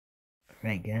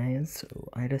Right, guys, so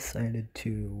I decided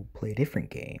to play a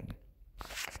different game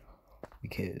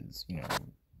because,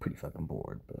 pretty fucking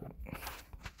bored, but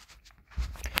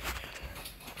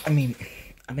I mean,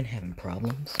 I've been having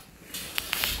problems.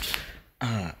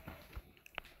 I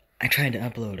tried to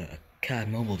upload a COD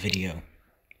mobile video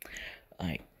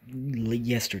like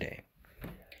yesterday,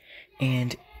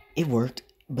 and it worked,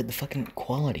 but the fucking the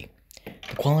quality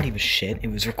was shit. It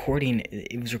was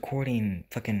recording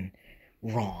fucking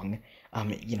wrong.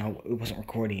 It wasn't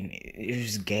recording, it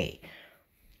was just gay.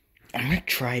 I'm gonna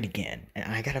try it again,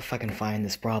 and I gotta fucking find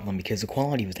this problem because the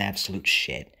quality was absolute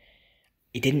shit.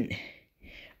 It didn't.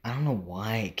 I don't know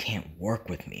why it can't work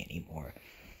with me anymore.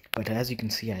 But as you can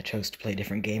see, I chose to play a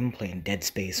different game. I'm playing Dead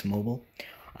Space Mobile.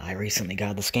 I recently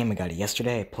got this game. I got it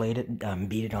yesterday. I played it,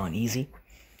 beat it on easy.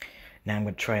 Now I'm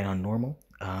gonna try it on normal.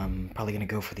 Probably gonna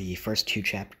go for the first 2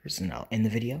 chapters, and I'll end the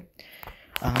video.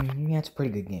 Yeah, it's a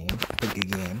pretty good game.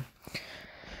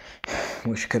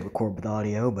 Wish I could record with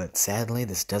audio, but sadly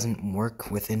this doesn't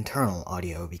work with internal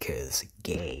audio because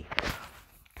gay.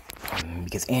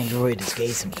 Because Android is gay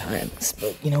sometimes.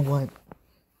 But you know what?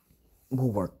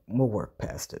 We'll work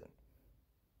past it.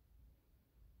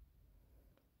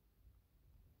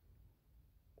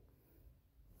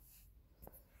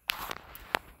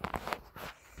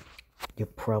 You'll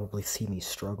probably see me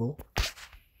struggle.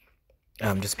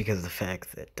 Just because of the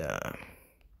fact that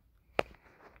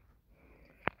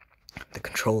the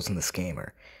controls in this game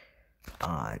are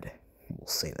odd. We'll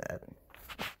say that.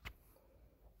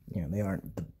 They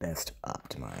aren't the best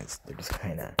optimized. They're just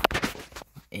kinda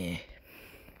eh.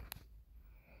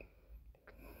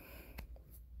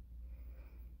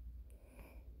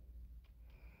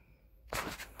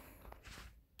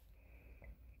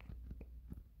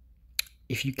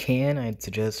 If you can, I'd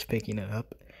suggest picking it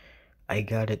up. I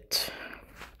got it.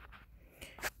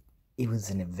 It was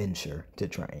an adventure to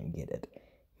try and get it.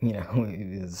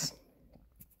 It was.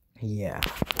 Yeah.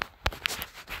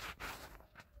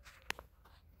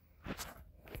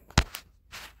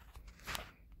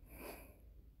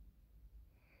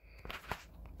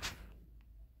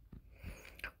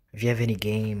 If you have any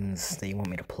games that you want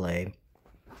me to play,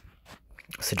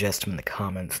 suggest them in the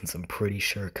comments, since I'm pretty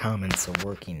sure comments are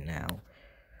working now.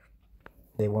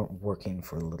 They weren't working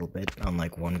for a little bit on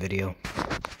like one video.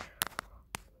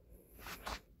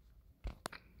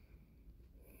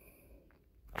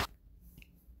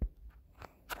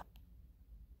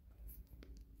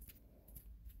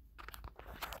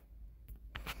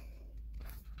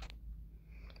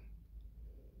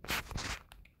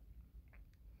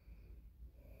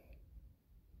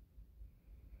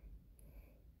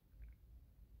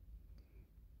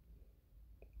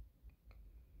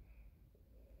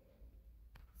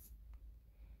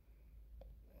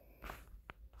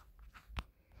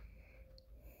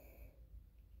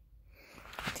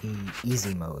 The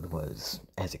easy mode was,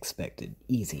 as expected,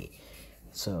 easy.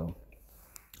 So,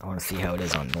 I want to see how it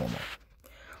is on normal.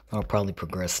 I'll probably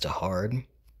progress to hard.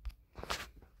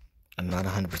 I'm not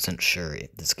 100% sure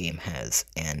if this game has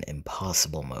an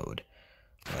impossible mode,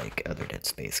 like other Dead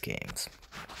Space games.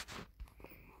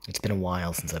 It's been a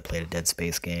while since I played a Dead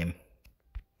Space game.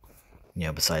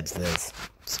 Besides this.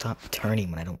 Stop turning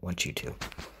when I don't want you to.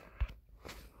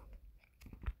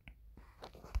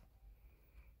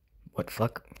 What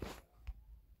fuck?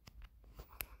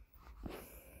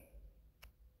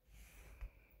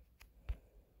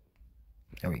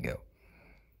 There we go.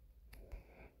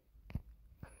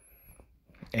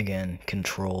 Again,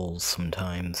 controls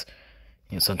sometimes.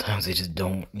 Sometimes they just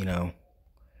don't,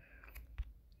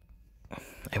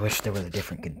 I wish there was a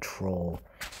different control,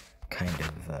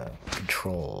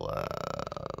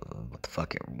 what the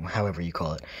fuck, however you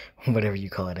call it, whatever you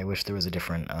call it. I wish there was a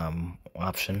different,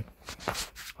 option,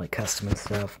 like custom and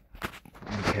stuff,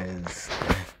 because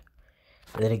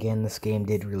then again, this game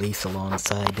did release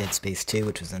alongside Dead Space 2,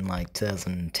 which was in like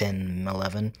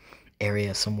 2010-11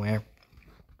 area somewhere.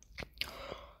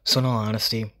 So in all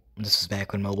honesty, this was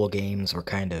back when mobile games were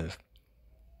kind of,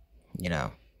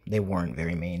 they weren't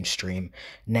very mainstream.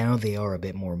 Now they are a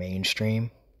bit more mainstream.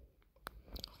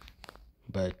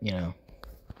 But,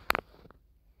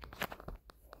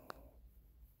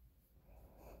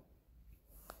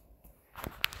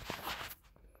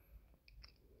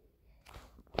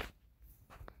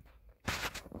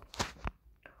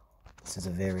 this is a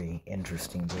very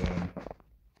interesting game.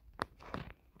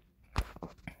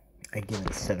 I give it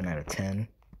a 7 out of 10.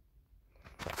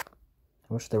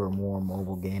 I wish there were more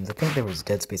mobile games. I think there was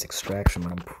Dead Space Extraction,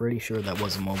 but I'm pretty sure that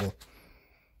wasn't mobile.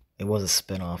 It was a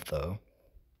spin-off, though.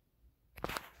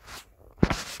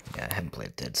 Yeah, I haven't played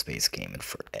a Dead Space game in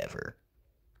forever.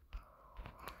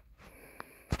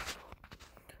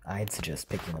 I'd suggest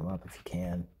picking them up if you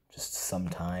can, just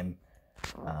sometime.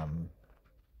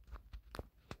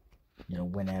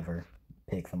 Whenever,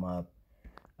 pick them up.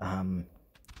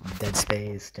 Dead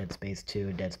Space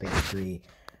 2, Dead Space 3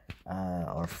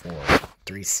 are for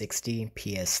 360,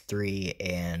 PS3,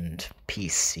 and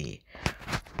PC.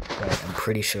 But I'm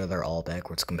pretty sure they're all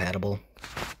backwards compatible.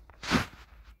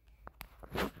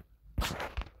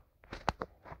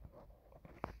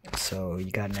 So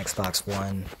you got an Xbox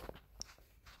One,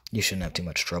 you shouldn't have too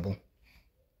much trouble.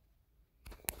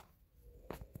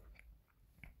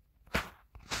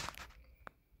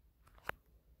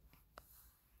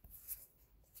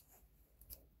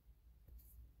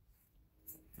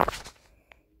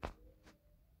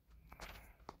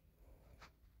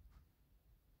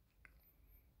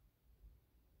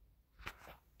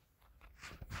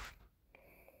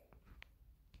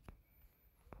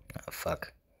 Oh,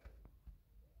 fuck.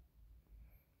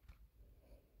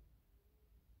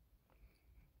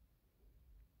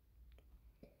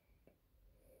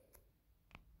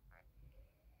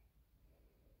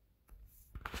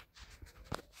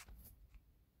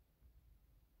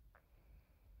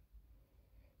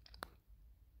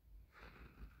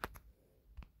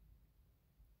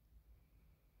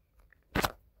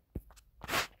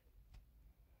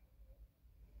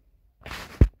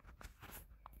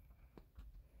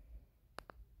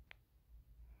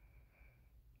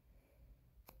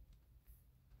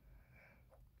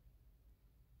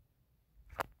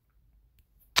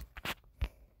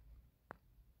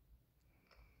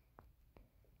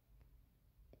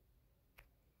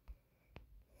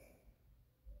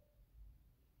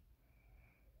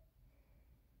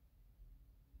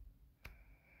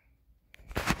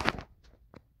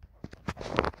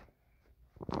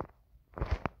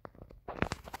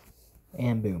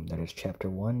 And boom, that is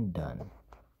chapter 1 done.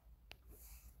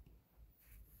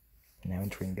 Now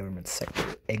entering government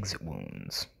sector exit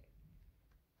wounds.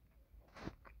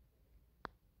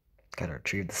 Gotta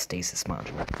retrieve the stasis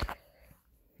module.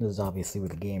 This is obviously where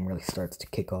the game really starts to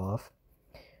kick off.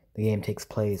 The game takes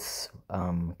place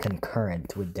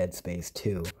concurrent with Dead Space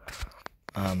 2.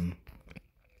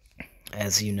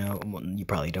 As you know, well, you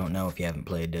probably don't know if you haven't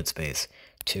played Dead Space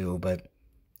 2, but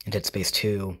in Dead Space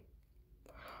 2,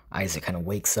 Isaac kind of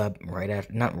wakes up right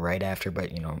after, not right after, but,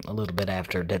 a little bit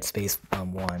after Dead Space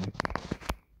 1.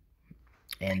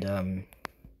 And,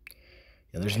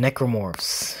 there's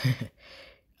necromorphs.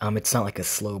 It's not like a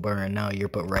slow burn. No, you're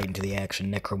put right into the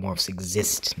action. Necromorphs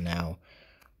exist now.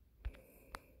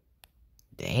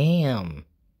 Damn.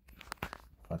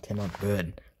 Fucked him up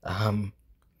good. Yeah,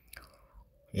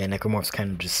 necromorphs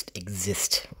kind of just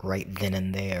exist right then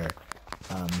and there.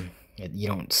 You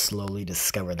don't slowly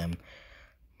discover them.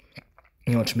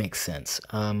 Which makes sense.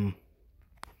 Dead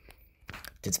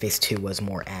Space 2 was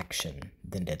more action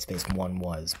than Dead Space 1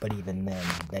 was, but even then,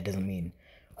 that doesn't mean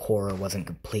horror wasn't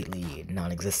completely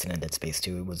non-existent in Dead Space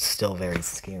 2. It was still very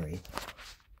scary,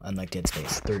 unlike Dead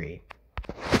Space 3.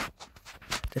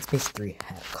 Dead Space 3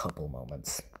 had a couple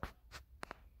moments.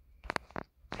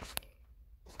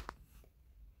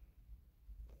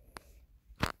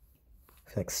 I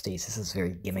feel like stasis is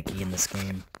very gimmicky in this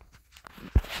game.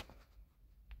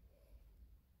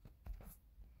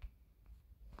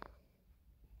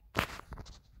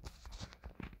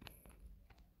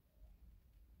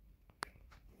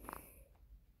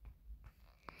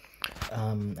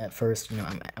 At first,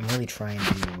 I'm really trying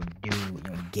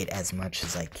to get as much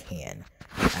as I can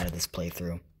out of this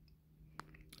playthrough.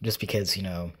 Just because,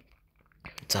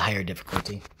 it's a higher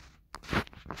difficulty.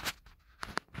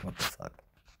 What the fuck?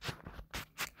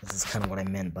 This is kind of what I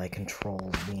meant by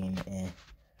controls being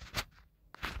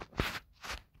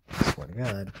I swear to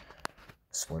God. I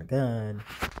swear to God.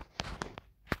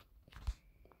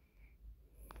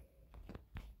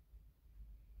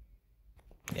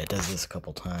 Yeah, it does this a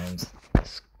couple times.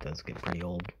 This does get pretty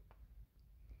old.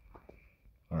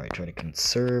 Alright, try to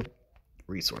conserve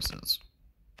resources.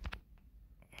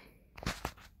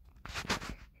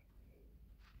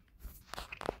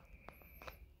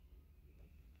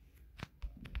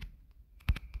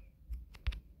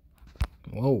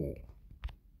 Whoa.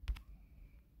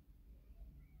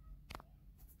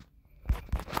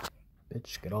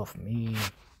 Bitch, get off me.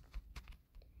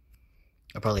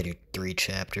 I'll probably do 3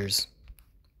 chapters.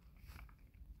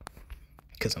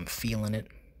 Because I'm feeling it.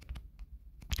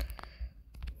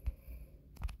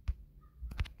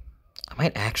 I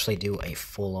might actually do a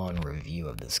full-on review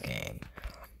of this game.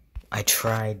 I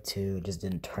tried to, just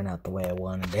didn't turn out the way I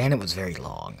wanted, and it was very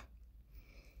long.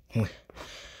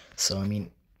 So, I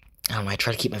mean, I don't know, I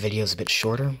try to keep my videos a bit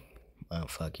shorter. Oh,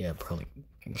 fuck, yeah, probably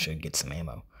should get some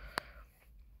ammo.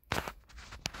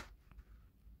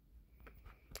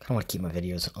 Kind I want to keep my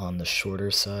videos on the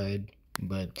shorter side,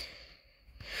 but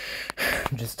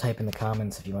just type in the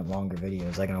comments if you want longer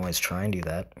videos. I can always try and do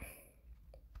that.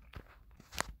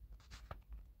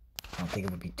 I don't think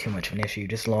it would be too much of an issue,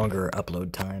 just longer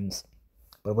upload times,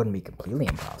 but it wouldn't be completely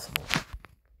impossible.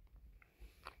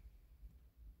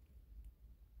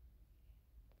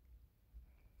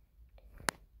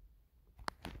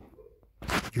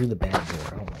 You're the bad boy, I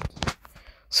don't like you.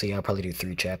 So yeah, I'll probably do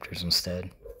 3 chapters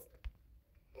instead.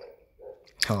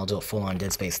 Hell, I'll do a full-on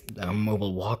Dead Space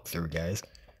mobile walkthrough, guys.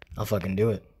 I'll fucking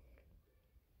do it.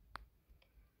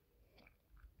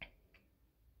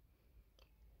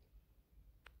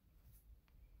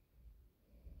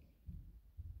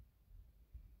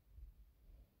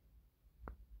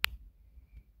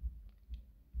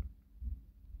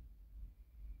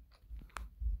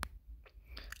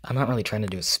 I'm not really trying to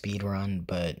do a speed run,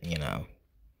 but, you know,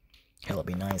 hell, it'd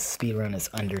be nice. Speed run is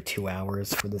under 2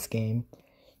 hours for this game.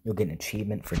 You'll get an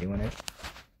achievement for doing it.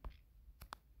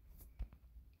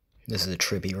 This is a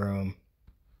trippy room.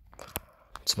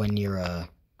 It's when you're,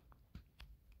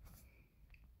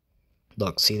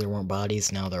 look, see, there weren't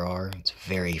bodies, now there are. It's a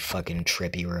very fucking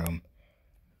trippy room.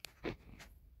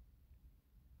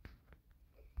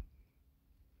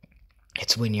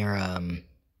 It's when you're,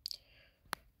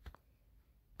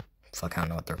 fuck, I don't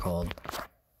know what they're called.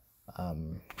 I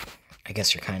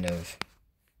guess you're kind of...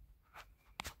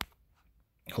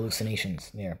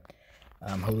 hallucinations, there.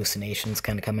 Hallucinations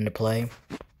kind of come into play.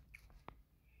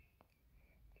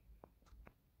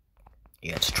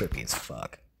 Yeah, it's trippy as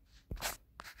fuck.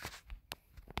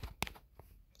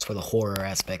 It's where the horror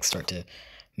aspects start to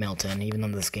melt in, even though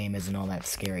this game isn't all that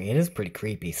scary. It is pretty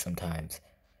creepy sometimes,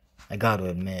 I gotta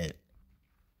admit.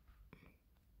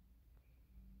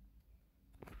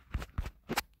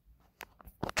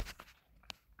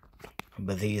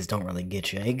 But these don't really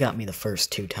get you. It got me the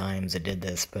first 2 times it did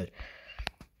this, but...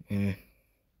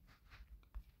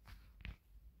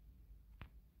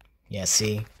 Yeah,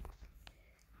 see?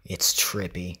 It's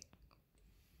trippy.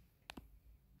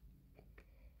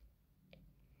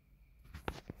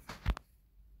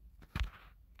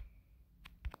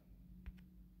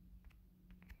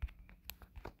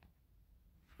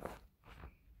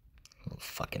 Little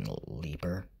fucking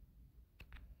leaper.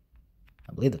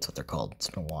 I believe that's what they're called. It's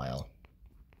been a while.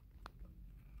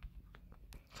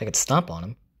 If I could stomp on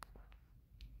him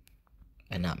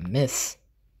and not miss,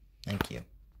 thank you.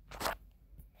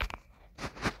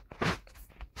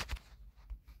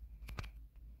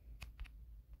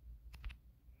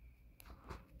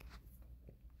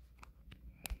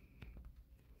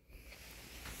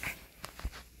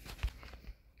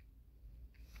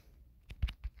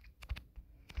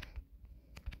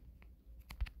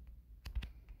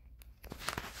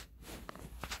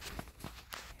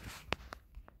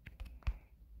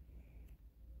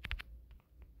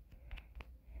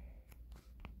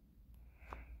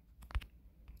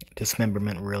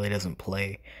 Dismemberment really doesn't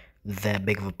play that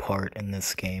big of a part in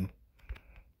this game.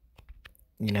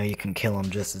 You know, you can kill them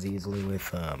just as easily with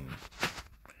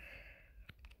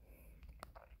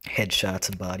headshots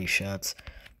and body shots,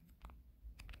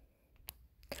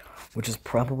 which is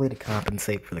probably to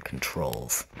compensate for the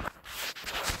controls.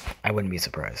 I wouldn't be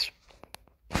surprised.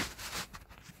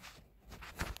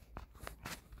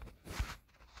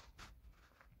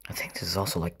 I think this is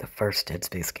also like the first Dead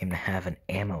Space game to have an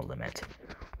ammo limit.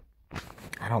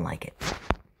 I don't like it.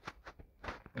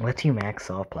 It lets you max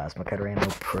off plasma cutter ammo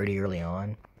pretty early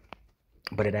on,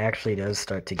 but it actually does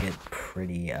start to get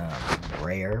pretty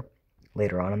rare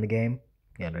later on in the game.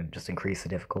 Yeah, to just increase the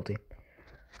difficulty.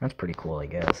 That's pretty cool, I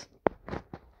guess.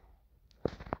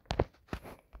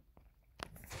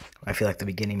 I feel like the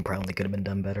beginning probably could have been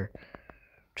done better,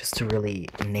 just to really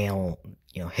nail,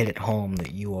 you know, hit it home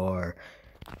that you are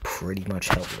pretty much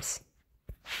helpless.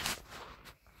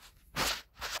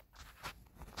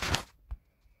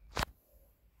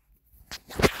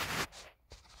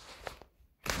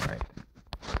 Alright.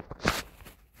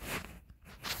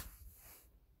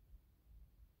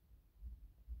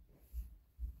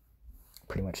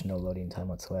 Pretty much no loading time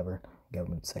whatsoever.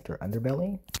 Government sector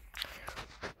underbelly.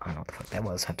 I don't know what the fuck that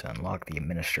was. Have to unlock the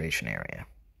administration area.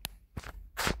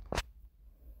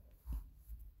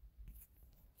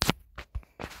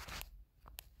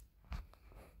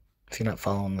 If you're not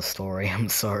following the story, I'm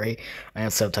sorry. I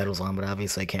have subtitles on, but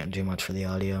obviously I can't do much for the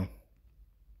audio.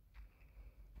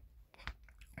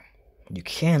 You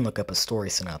can look up a story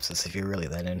synopsis if you're really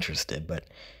that interested, but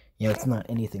you know, it's not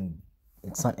anything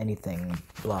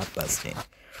blockbusting,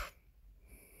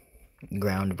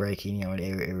 groundbreaking, you know,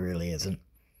 it really isn't.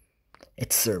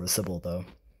 It's serviceable though.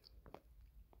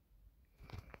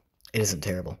 It isn't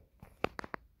terrible.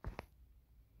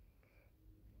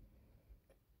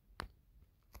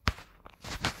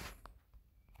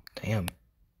 Damn.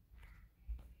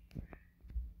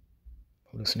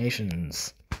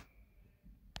 Hallucinations.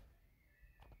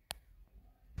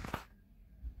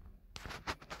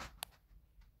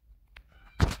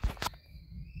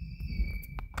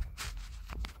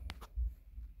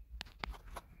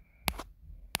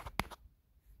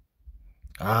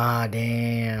 Ah,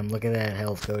 damn. Look at that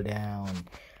health go down.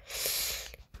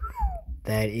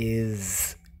 That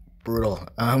is brutal.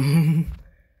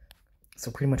 So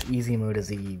pretty much easy mode is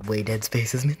the way Dead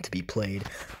Space is meant to be played.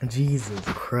 Jesus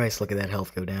Christ, look at that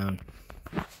health go down.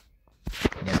 Yeah,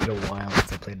 it's been a while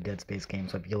since I played a Dead Space game,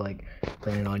 so I feel like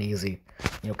playing it on easy.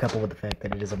 You know, coupled with the fact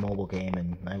that it is a mobile game,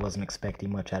 and I wasn't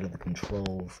expecting much out of the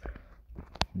controls.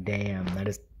 Damn, that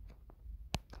is...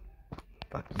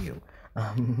 Fuck you.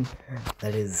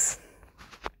 That is...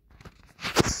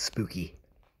 spooky.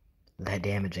 That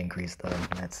damage increase, though,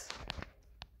 that's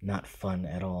not fun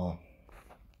at all.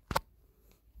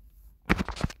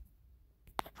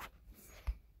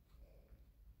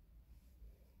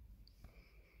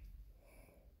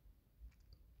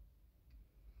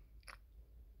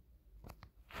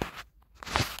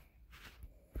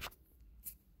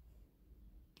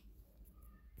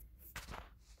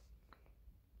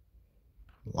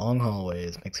 Long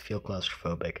hallways makes you feel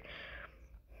claustrophobic.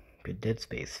 Good Dead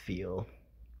Space feel.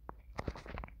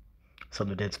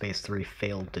 Something Dead Space 3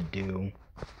 failed to do.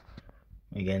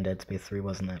 Again, Dead Space 3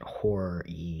 wasn't that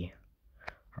horror-y.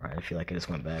 Alright, I feel like I just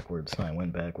went backwards. I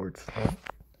went backwards.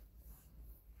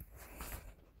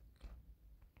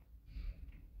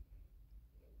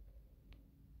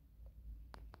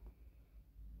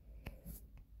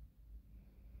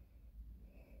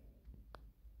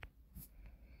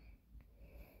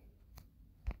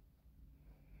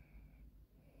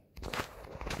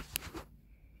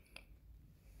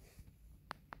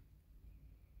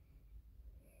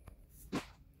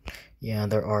 Yeah,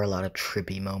 there are a lot of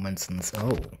trippy moments in this.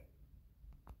 Oh.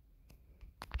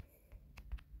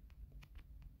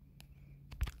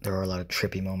 There are a lot of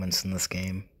trippy moments in this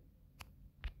game.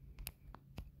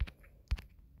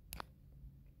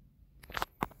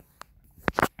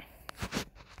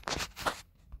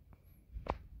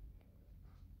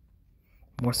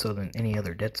 More so than any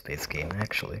other Dead Space game,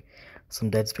 actually. Some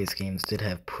Dead Space games did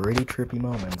have pretty trippy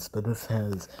moments, but this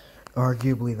has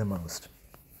arguably the most.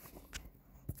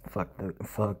 Fuck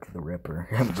the Ripper.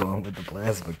 I'm going with the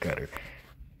plasma cutter.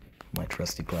 My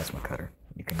trusty plasma cutter.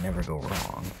 You can never go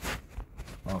wrong.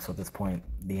 Also, at this point,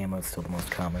 the ammo is still the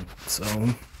most common, so...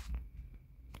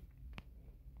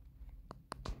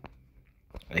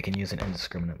 I can use it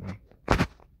indiscriminately.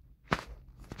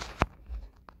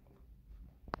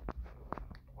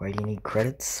 Why do you need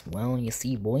credits? Well, you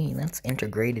see, boy, that's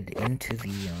integrated into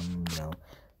the,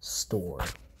 store.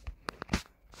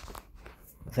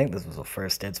 I think this was the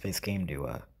first Dead Space game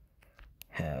to,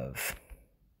 have...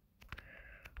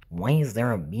 Why is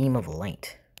there a beam of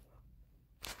light?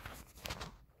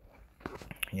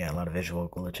 Yeah, a lot of visual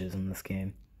glitches in this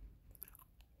game.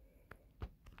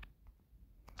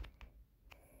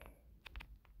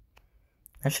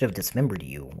 I should have dismembered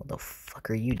you. What the fuck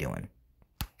are you doing?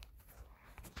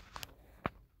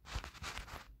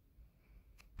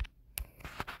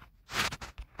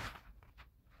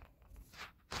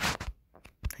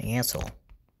 Hey, asshole.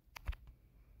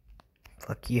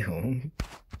 Fuck you.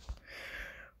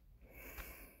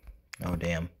 Oh,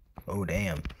 damn. Oh,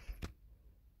 damn.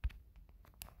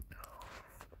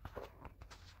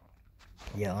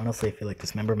 Yeah, honestly, I feel like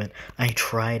Dismemberment, I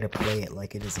try to play it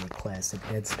like it is a classic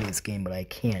Dead Space game, but I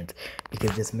can't,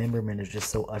 because Dismemberment is just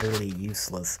so utterly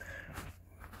useless.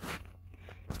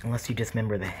 Unless you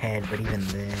dismember the head, but even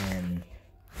then,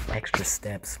 extra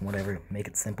steps, whatever, make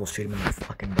it simple, shoot him in the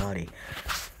fucking body.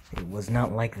 It was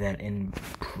not like that in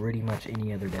pretty much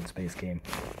any other Dead Space game.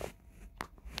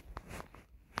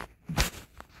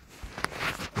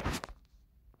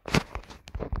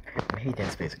 I hate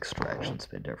Dead Space Extraction, it's a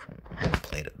bit different. I haven't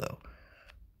played it though.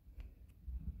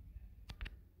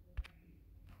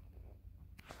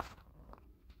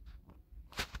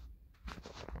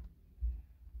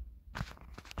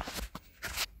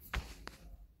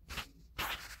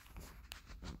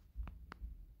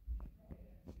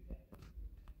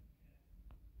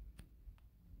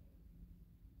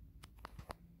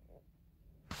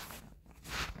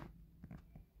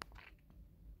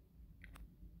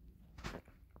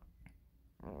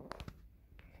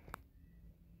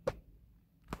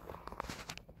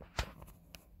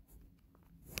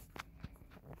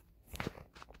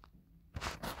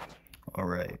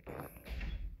 Alright.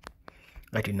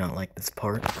 I do not like this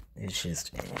part. It's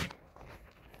just...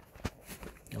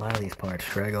 a lot of these parts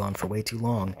drag on for way too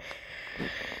long.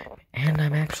 And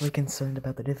I'm actually concerned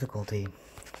about the difficulty,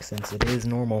 since it is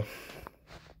normal.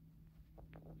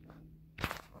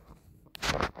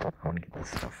 I want to get this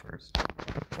stuff first.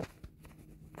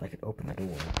 If I could open the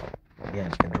door.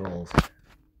 Again, controls.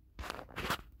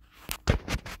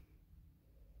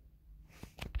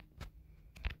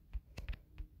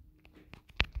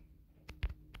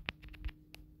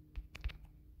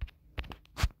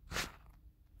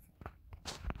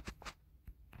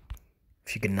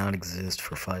 If you could not exist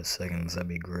for 5 seconds, that'd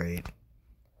be great.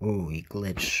 Ooh, he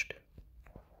glitched.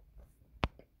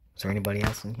 Is there anybody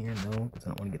else in here? No, because I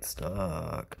don't want to get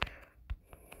stuck.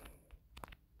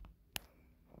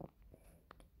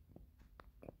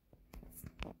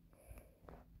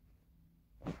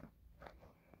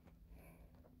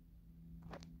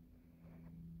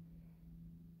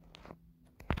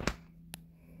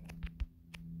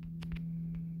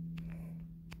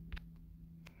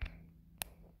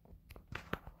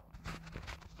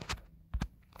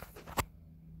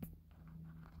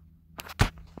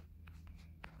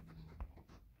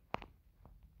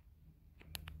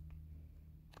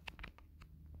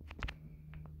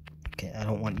 Okay, I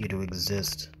don't want you to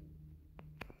exist.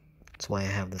 That's why I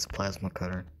have this plasma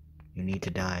cutter. You need to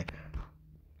die.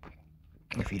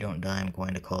 If you don't die, I'm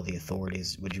going to call the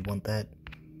authorities. Would you want that?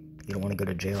 You don't want to go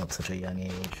to jail at such a young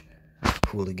age.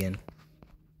 Hooligan.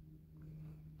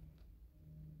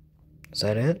 Is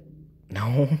that it?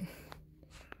 No?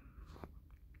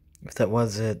 If that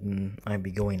was it, then I'd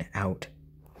be going out.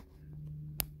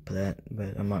 But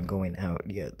I'm not going out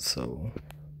yet, so...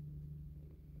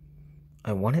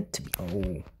 I want it to be...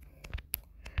 Oh.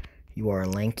 You are a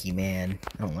lanky man.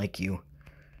 I don't like you.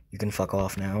 You can fuck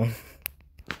off now.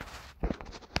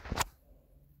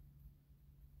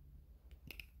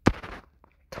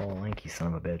 Tall, lanky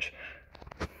son of a bitch.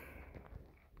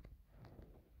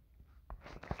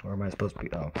 Where am I supposed to be?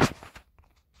 Oh.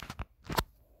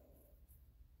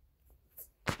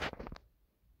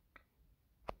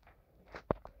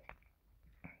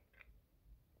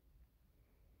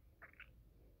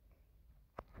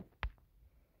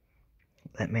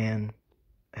 That man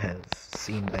has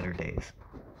seen better days.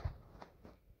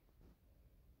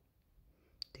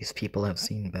 These people have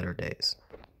seen better days.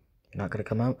 You're not gonna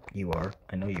come out? You are.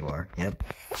 I know you are. Yep.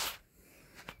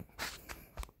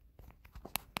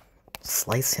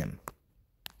 Slice him.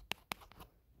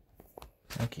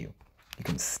 Thank you. You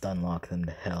can stun lock them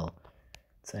to hell.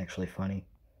 It's actually funny.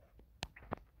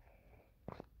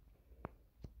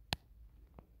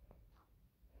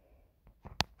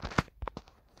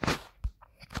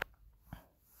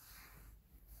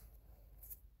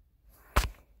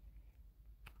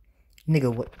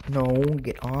 Nigga, what? No,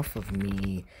 get off of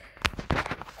me.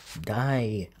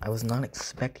 Die. I was not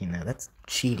expecting that. That's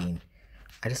cheating.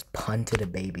 I just punted a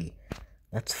baby.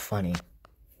 That's funny.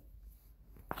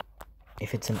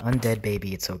 If it's an undead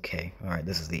baby, it's okay. Alright,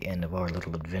 this is the end of our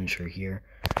little adventure here.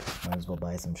 Might as well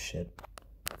buy some shit.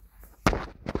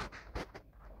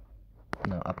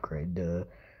 No, upgrade.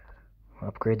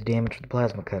 Upgrade the damage for the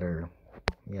plasma cutter.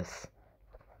 Yes.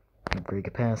 Upgrade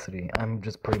capacity. I'm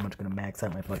just pretty much gonna max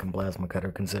out my fucking plasma cutter,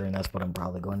 considering that's what I'm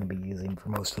probably going to be using for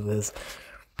most of this.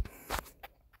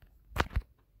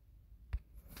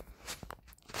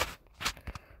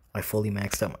 I fully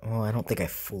maxed out. Well, I don't think I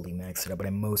fully maxed it out, but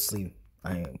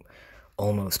I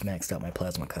almost maxed out my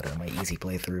plasma cutter in my easy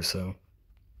playthrough, so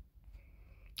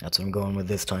that's what I'm going with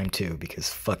this time too, because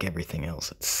fuck everything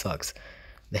else. It sucks.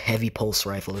 The heavy pulse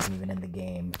rifle isn't even in the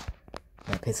game.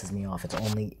 That pisses me off.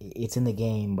 It's in the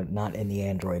game, but not in the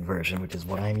Android version, which is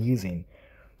what I'm using.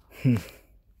 Nah.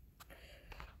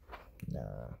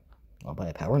 I'll buy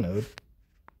a power node.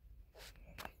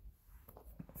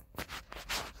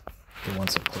 Get one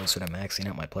step closer to maxing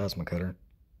out my plasma cutter.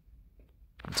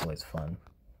 It's always fun.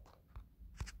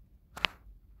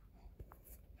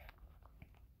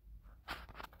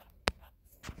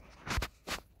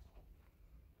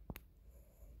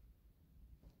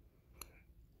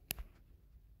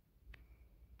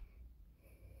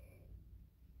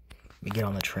 We get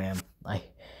on the tram.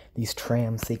 These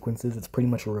tram sequences, it's pretty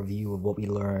much a review of what we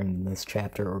learned in this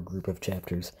chapter or group of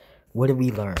chapters. What did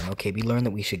we learn? Okay, we learned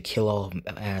that we should kill all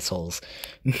assholes.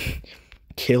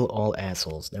 Kill all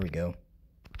assholes. There we go.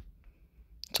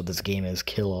 So this game is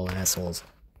kill all assholes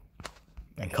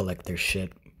and collect their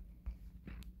shit.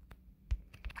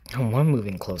 Oh, I'm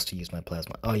moving close to use my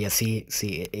plasma. Oh yeah, see,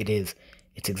 it is.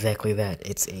 It's exactly that.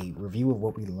 It's a review of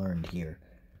what we learned here.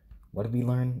 What did we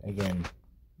learn? Again,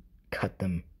 cut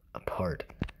them apart.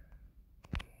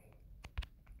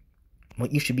 Well,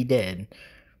 you should be dead.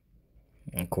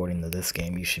 According to this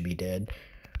game, you should be dead.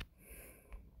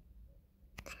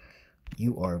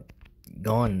 You are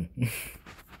gone.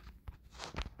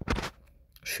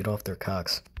 shoot off their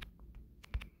cocks.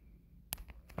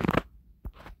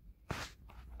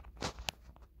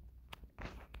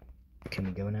 Can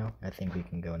we go now? I think we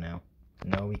can go now.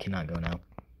 No, we cannot go now.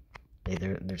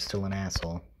 They're still an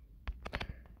asshole.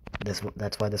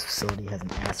 That's why this facility has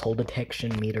an asshole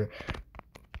detection meter.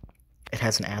 It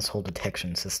has an asshole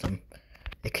detection system.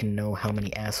 It can know how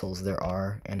many assholes there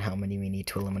are and how many we need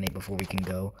to eliminate before we can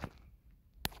go.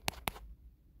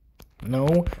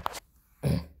 No.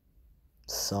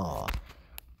 Saw.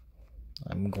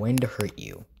 I'm going to hurt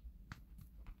you.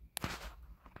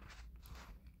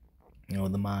 You know,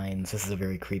 the mines. This is a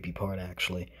very creepy part,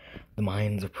 actually. The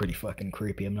mines are pretty fucking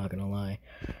creepy, I'm not gonna lie.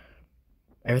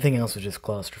 Everything else was just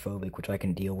claustrophobic, which I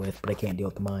can deal with, but I can't deal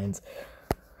with the mines.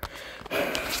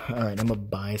 Alright, I'm gonna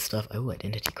buy stuff. Oh,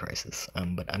 identity crisis.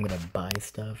 But I'm gonna buy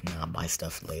stuff. Nah, I'll buy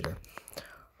stuff later.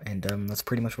 And, that's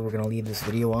pretty much where we're gonna leave this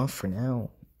video off for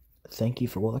now. Thank you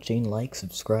for watching. Like,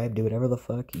 subscribe, do whatever the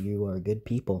fuck. You are good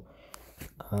people.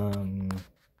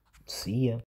 See ya.